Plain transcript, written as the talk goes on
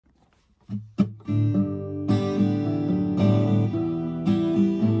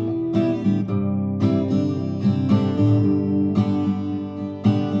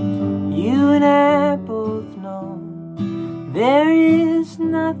You and I both know there is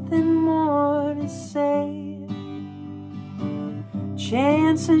nothing more to say.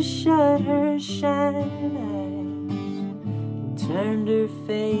 Chance has shut her shining eyes and turned her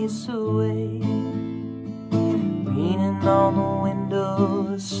face away. Leaning on the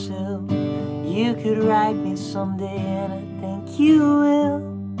windowsill, you could write me someday, and I think you will.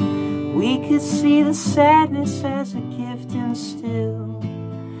 We could see the sadness as a gift and still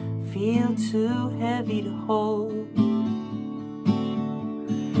feel too heavy to hold.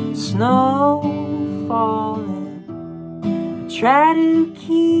 Snow falling, I try to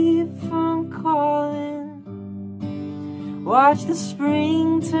keep from calling. Watch the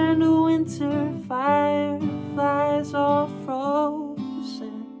spring turn to winter, fireflies all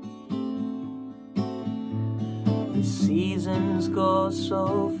frozen. The seasons go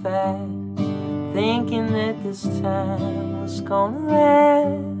so fast, thinking that this time was gonna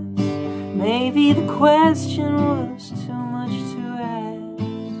last. Maybe the question was too much to ask.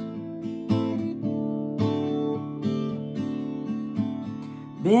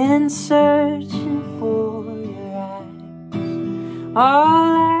 Been searching for your eyes,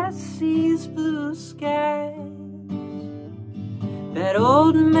 all I see is blue skies. That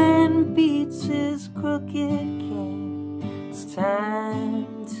old man beats his crooked cane, it's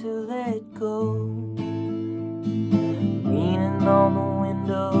time to let go. Leaning on the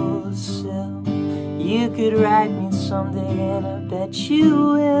windowsill, you could write me someday, and I bet you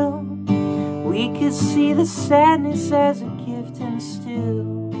will. We could see the sadness as a gift and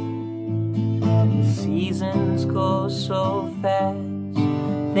still. The seasons go so fast,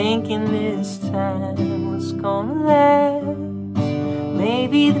 thinking this time was gonna last.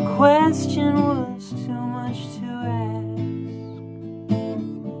 Maybe the question was too much to ask.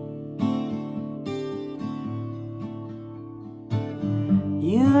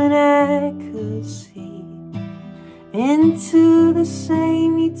 You and I could see into the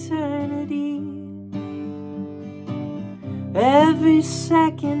same eternity, every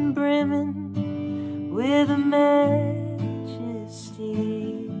second brimming with a majesty.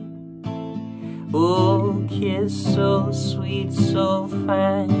 Oh, kiss so sweet, so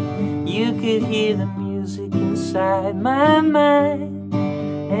fine, you could hear the music inside my mind.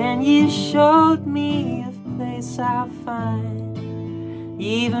 And you showed me a place I'll find,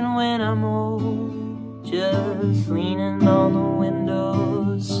 even when I'm old, just leaning on the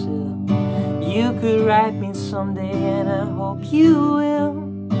windowsill. You could write me someday, and I hope you will.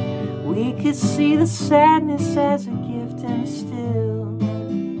 We could see the sadness as a gift and still.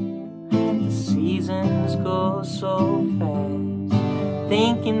 The seasons go so fast,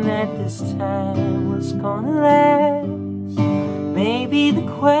 thinking that this time was gonna last. Maybe the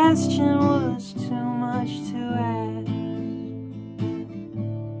question was too much to ask.